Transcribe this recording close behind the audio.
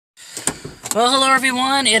Well, hello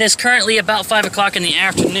everyone. It is currently about 5 o'clock in the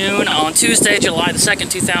afternoon on Tuesday, July the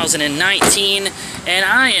 2nd, 2019, and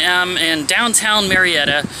I am in downtown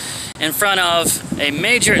Marietta in front of a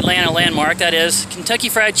major Atlanta landmark, that is Kentucky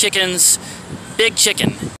Fried Chicken's Big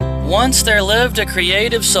Chicken. Once there lived a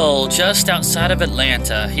creative soul just outside of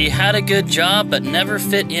Atlanta. He had a good job but never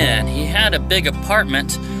fit in. He had a big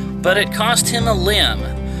apartment, but it cost him a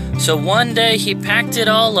limb. So one day he packed it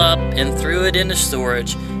all up and threw it into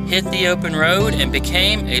storage, hit the open road, and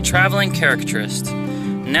became a traveling caricaturist.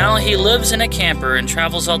 Now he lives in a camper and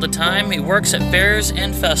travels all the time. He works at fairs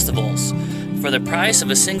and festivals. For the price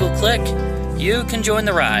of a single click, you can join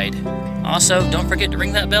the ride. Also, don't forget to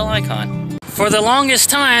ring that bell icon. For the longest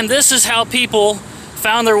time, this is how people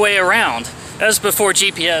found their way around. That was before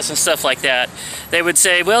GPS and stuff like that. They would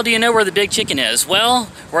say, well, do you know where the Big Chicken is? Well,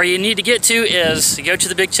 where you need to get to is go to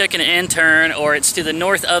the Big Chicken and turn, or it's to the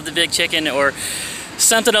north of the Big Chicken, or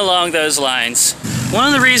something along those lines. One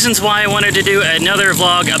of the reasons why I wanted to do another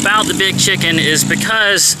vlog about the Big Chicken is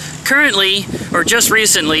because currently, or just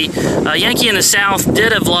recently, Yankee in the South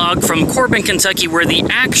did a vlog from Corbin, Kentucky, where the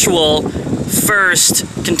actual first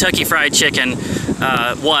Kentucky Fried Chicken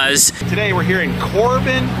was. Today we're here in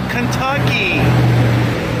Corbin, Kentucky.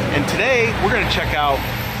 And today we're going to check out,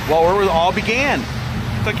 well, where it all began.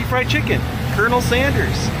 Kentucky Fried Chicken, Colonel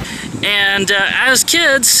Sanders. And as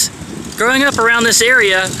kids, growing up around this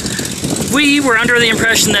area, we were under the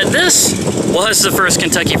impression that this was the first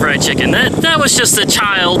Kentucky Fried Chicken. That was just a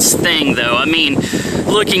child's thing, though. I mean,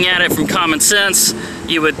 looking at it from common sense,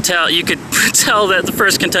 you could tell that the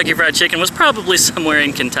first Kentucky Fried Chicken was probably somewhere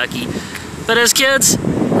in Kentucky. But as kids,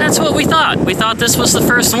 that's what we thought. We thought this was the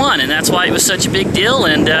first one, and that's why it was such a big deal,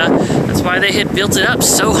 and that's why they had built it up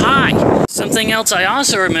so high. Something else I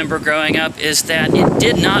also remember growing up is that it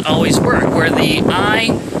did not always work. Where the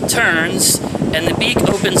eye turns and the beak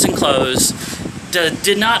opens and closes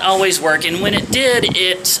did not always work, and when it did,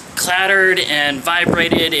 it clattered and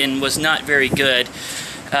vibrated and was not very good.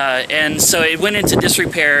 And so it went into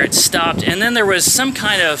disrepair, it stopped, and then there was some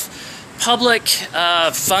kind of public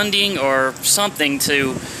funding or something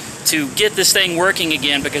to get this thing working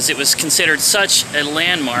again, because it was considered such a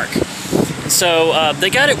landmark. So they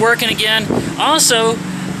got it working again. Also,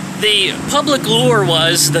 the public lure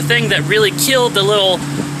was the thing that really killed the little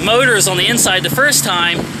motors on the inside the first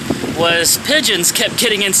time was pigeons kept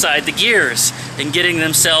getting inside the gears and getting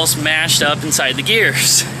themselves mashed up inside the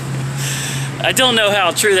gears. I don't know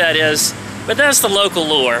how true that is, but that's the local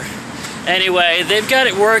lure. Anyway, they've got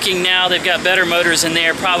it working now. They've got better motors in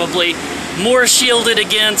there, probably more shielded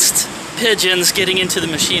against pigeons getting into the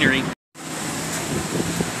machinery.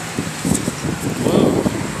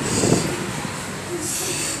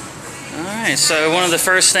 Alright, so one of the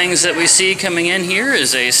first things that we see coming in here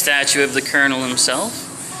is a statue of the Colonel himself.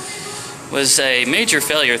 Was a major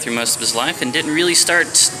failure through most of his life and didn't really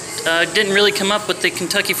come up with the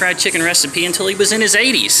Kentucky Fried Chicken recipe until he was in his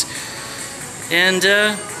 80s. And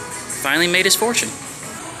finally made his fortune.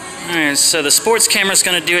 Alright, so the sports camera's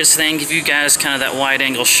going to do its thing, give you guys kind of that wide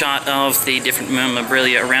angle shot of the different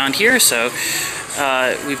memorabilia around here. So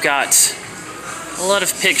we've got a lot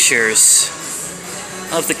of pictures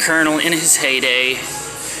of the Colonel in his heyday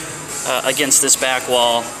against this back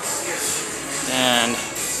wall. And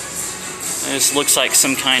this looks like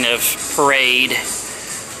some kind of parade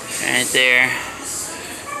right there.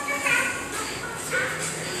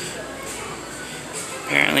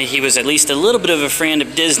 Apparently he was at least a little bit of a friend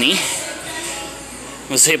of Disney.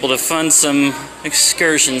 Was able to fund some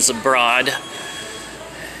excursions abroad.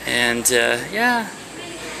 And yeah,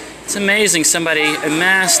 it's amazing somebody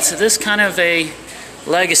amassed this kind of a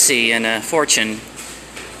legacy and a fortune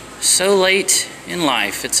so late in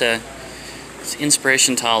life. It's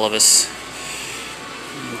inspiration to all of us.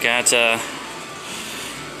 We've got oh,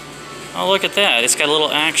 look at that. It's got a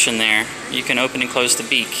little action there. You can open and close the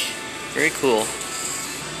beak. Very cool.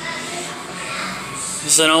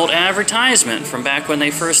 This is an old advertisement from back when they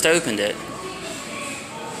first opened it.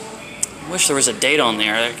 I wish there was a date on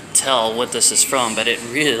there. I could tell what this is from, but it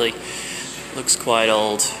really looks quite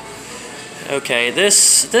old. Okay,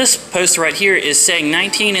 this poster right here is saying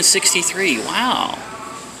 1963. Wow.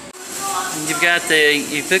 And you've got the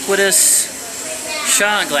ubiquitous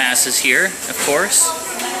shot glasses here, of course,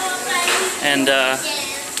 and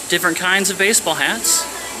different kinds of baseball hats.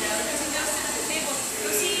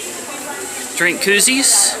 Drink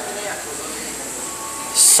koozies,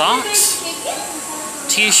 socks,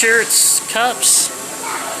 t-shirts, cups.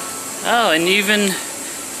 Oh, and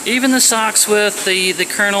even the socks with the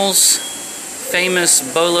Colonel's famous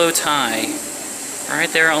bolo tie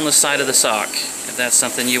right there on the side of the sock, if that's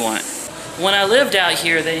something you want. when I lived out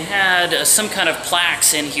here, they had some kind of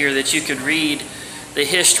plaques in here that you could read the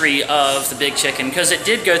history of the Big Chicken, because it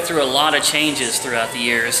did go through a lot of changes throughout the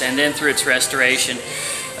years and then through its restoration.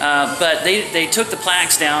 But they took the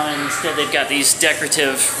plaques down, and instead they've got these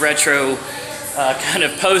decorative retro kind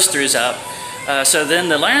of posters up. So then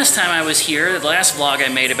the last time I was here, the last vlog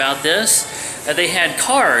I made about this, they had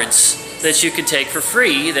cards that you could take for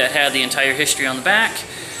free that had the entire history on the back.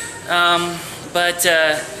 But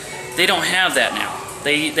they don't have that now.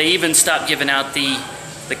 They even stopped giving out the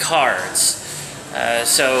cards.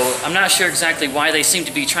 So I'm not sure exactly why they seem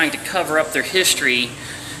to be trying to cover up their history,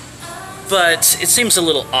 but it seems a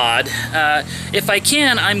little odd. If I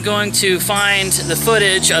can, I'm going to find the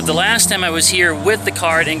footage of the last time I was here with the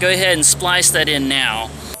card and go ahead and splice that in now.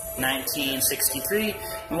 1963,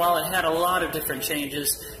 and while it had a lot of different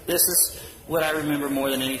changes, this is what I remember more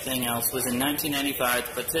than anything else, was in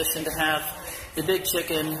 1995, the petition to have the Big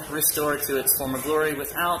Chicken restored to its former glory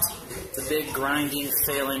without the big grinding,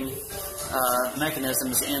 failing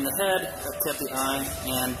mechanisms in the head that kept the eye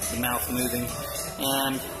and the mouth moving,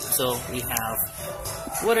 and so we have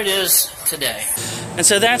what it is today. And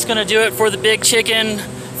so that's going to do it for the Big Chicken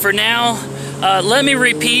for now. Let me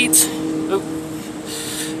repeat,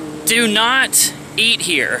 do not eat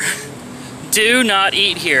here. Do not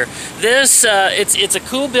eat here. This, it's a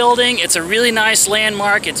cool building. It's a really nice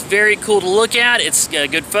landmark. It's very cool to look at. It's a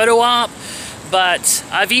good photo op, but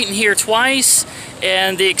I've eaten here twice,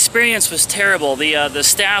 and the experience was terrible. The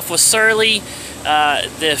staff was surly.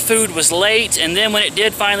 The food was late, and then when it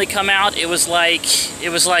did finally come out, it was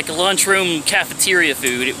like lunchroom cafeteria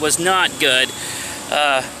food. It was not good.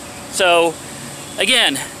 So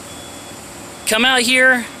again, come out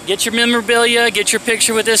here, get your memorabilia, get your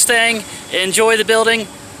picture with this thing, enjoy the building,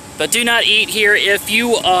 but do not eat here. If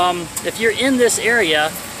you're in this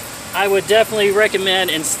area, I would definitely recommend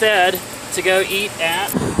instead to go eat at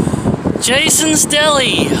Jason's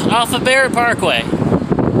Deli off of Barrett Parkway.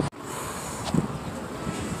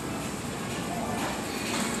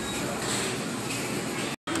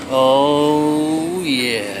 Oh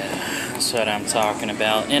yeah, that's what I'm talking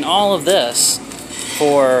about. And all of this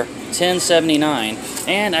for $10.79,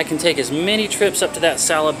 and I can take as many trips up to that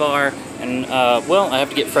salad bar, and well, I have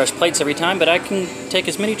to get fresh plates every time, but I can take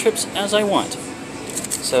as many trips as I want.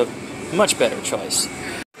 So, much better choice.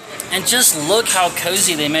 And just look how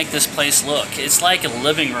cozy they make this place look. It's like a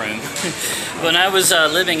living room. When I was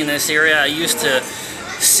living in this area, I used to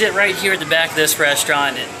sit right here at the back of this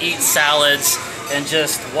restaurant and eat salads and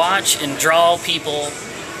just watch and draw people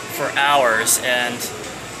for hours, and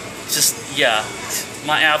just, yeah,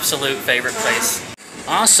 my absolute favorite place.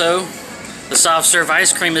 Also, the soft serve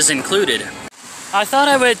ice cream is included. I thought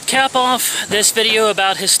I would cap off this video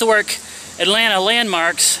about historic Atlanta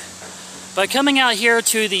landmarks by coming out here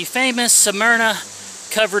to the famous Smyrna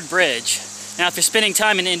covered bridge. Now, after spending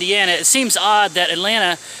time in Indiana, it seems odd that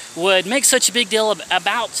Atlanta would make such a big deal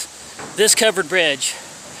about this covered bridge.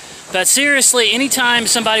 But seriously, anytime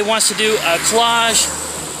somebody wants to do a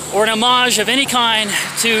collage or an homage of any kind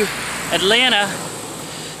to Atlanta,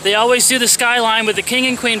 they always do the skyline with the King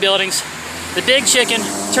and Queen buildings, the Big Chicken,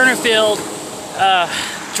 Turner Field,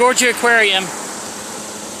 Georgia Aquarium,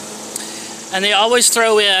 and they always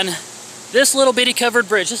throw in this little bitty covered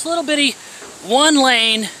bridge. This little bitty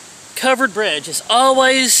one-lane covered bridge is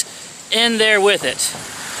always in there with it.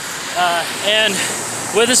 And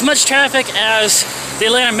with as much traffic as the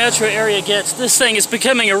Atlanta metro area gets, this thing is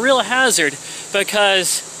becoming a real hazard,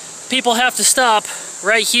 because people have to stop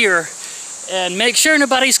right here and make sure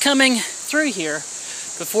nobody's coming through here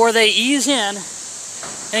before they ease in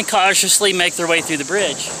and cautiously make their way through the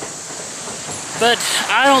bridge. But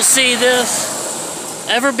I don't see this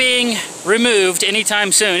ever being removed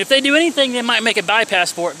anytime soon. If they do anything, they might make a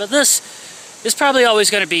bypass for it, but this is probably always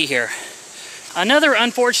going to be here. Another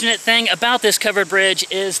unfortunate thing about this covered bridge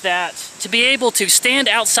is that to be able to stand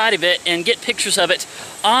outside of it and get pictures of it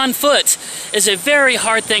on foot is a very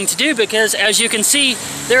hard thing to do, because as you can see,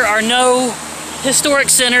 there are no historic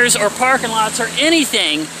centers or parking lots or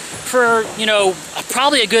anything for, you know,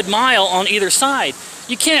 probably a good mile on either side.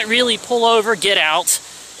 You can't really pull over, get out,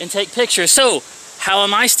 and take pictures. So how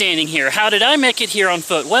am I standing here? How did I make it here on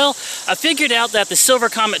foot? Well, I figured out that the Silver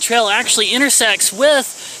Comet Trail actually intersects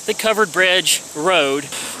with the covered bridge road.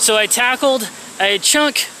 So I tackled a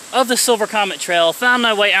chunk of the Silver Comet Trail, found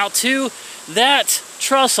my way out to that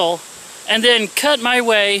trestle, and then cut my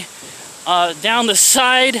way down the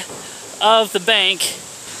side of the bank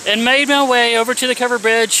and made my way over to the covered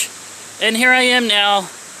bridge. And here I am now,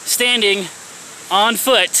 standing on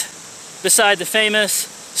foot beside the famous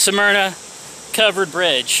Smyrna covered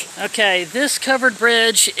bridge. Okay, this covered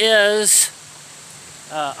bridge is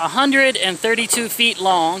 132 feet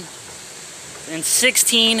long and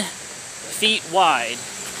 16 feet wide.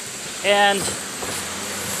 And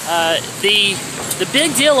the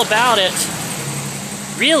big deal about it,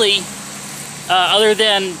 really, other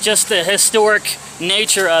than just the historic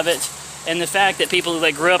nature of it and the fact that people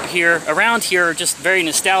that grew up here, around here, are just very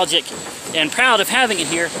nostalgic and proud of having it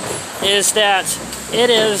here, is that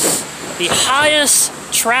it is the highest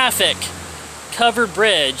traffic covered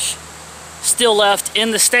bridge still left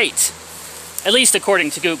in the state, at least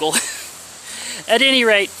according to Google. At any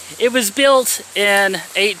rate, it was built in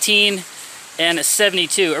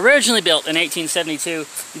 1872, originally built in 1872,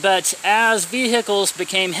 but as vehicles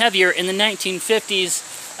became heavier in the 1950s,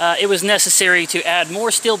 it was necessary to add more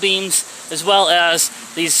steel beams as well as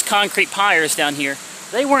these concrete piers down here.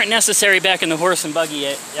 They weren't necessary back in the horse and buggy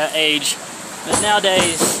age, but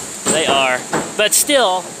nowadays they are. But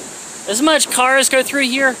still, as much cars go through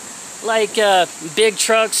here, like big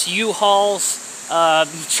trucks, U-Hauls,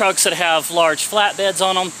 trucks that have large flatbeds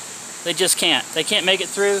on them, they just can't. They can't make it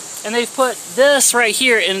through. And they've put this right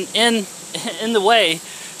here in the way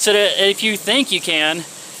so that if you think you can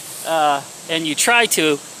and you try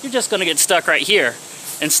to, you're just going to get stuck right here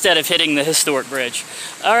instead of hitting the historic bridge.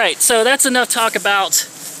 All right, so that's enough talk about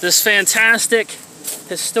this fantastic,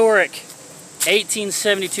 historic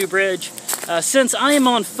 1872 bridge. Since I am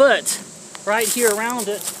on foot right here around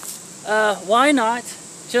it, why not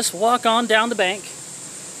just walk on down the bank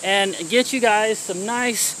and get you guys some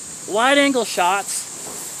nice wide-angle shots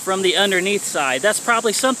from the underneath side. That's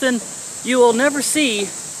probably something you will never see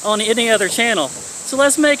on any other channel. So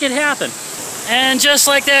let's make it happen. And just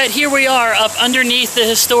like that, here we are up underneath the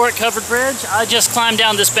historic covered bridge. I just climbed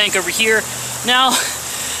down this bank over here. Now,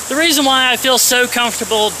 the reason why I feel so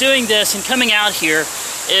comfortable doing this and coming out here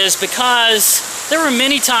is because there were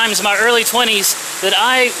many times in my early 20s that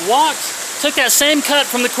I took that same cut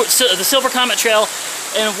from the Silver Comet Trail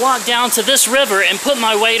and walked down to this river and put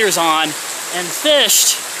my waders on and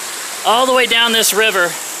fished all the way down this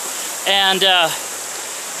river. And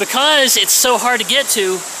because it's so hard to get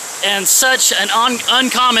to and such an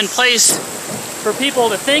uncommon place for people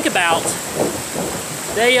to think about,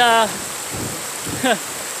 they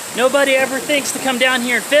nobody ever thinks to come down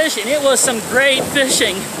here and fish, and it was some great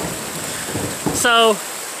fishing. So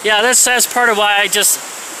yeah, that's part of why I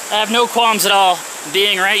have no qualms at all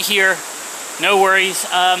being right here. No worries.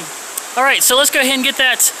 All right, so let's go ahead and get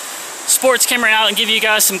that sports camera out and give you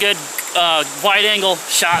guys some good wide-angle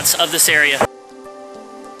shots of this area.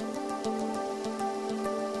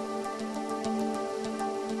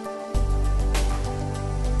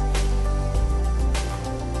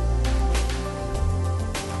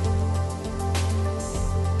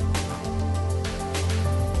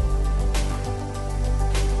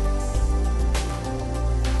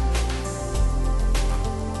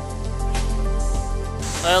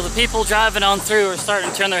 Well, the people driving on through are starting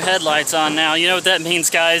to turn their headlights on now. You know what that means,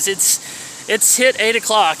 guys. It's hit 8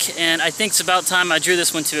 o'clock, and I think it's about time I drew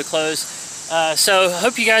this one to a close. So I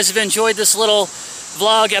hope you guys have enjoyed this little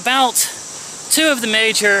vlog about two of the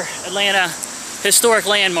major Atlanta historic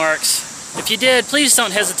landmarks. If you did, please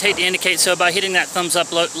don't hesitate to indicate so by hitting that thumbs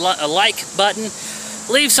up like button.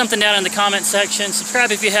 Leave something down in the comment section.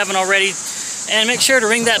 Subscribe if you haven't already. And make sure to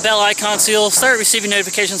ring that bell icon so you'll start receiving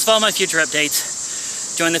notifications for all my future updates.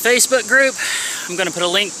 Join the Facebook group. I'm going to put a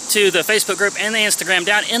link to the Facebook group and the Instagram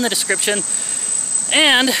down in the description.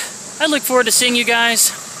 And I look forward to seeing you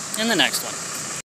guys in the next one.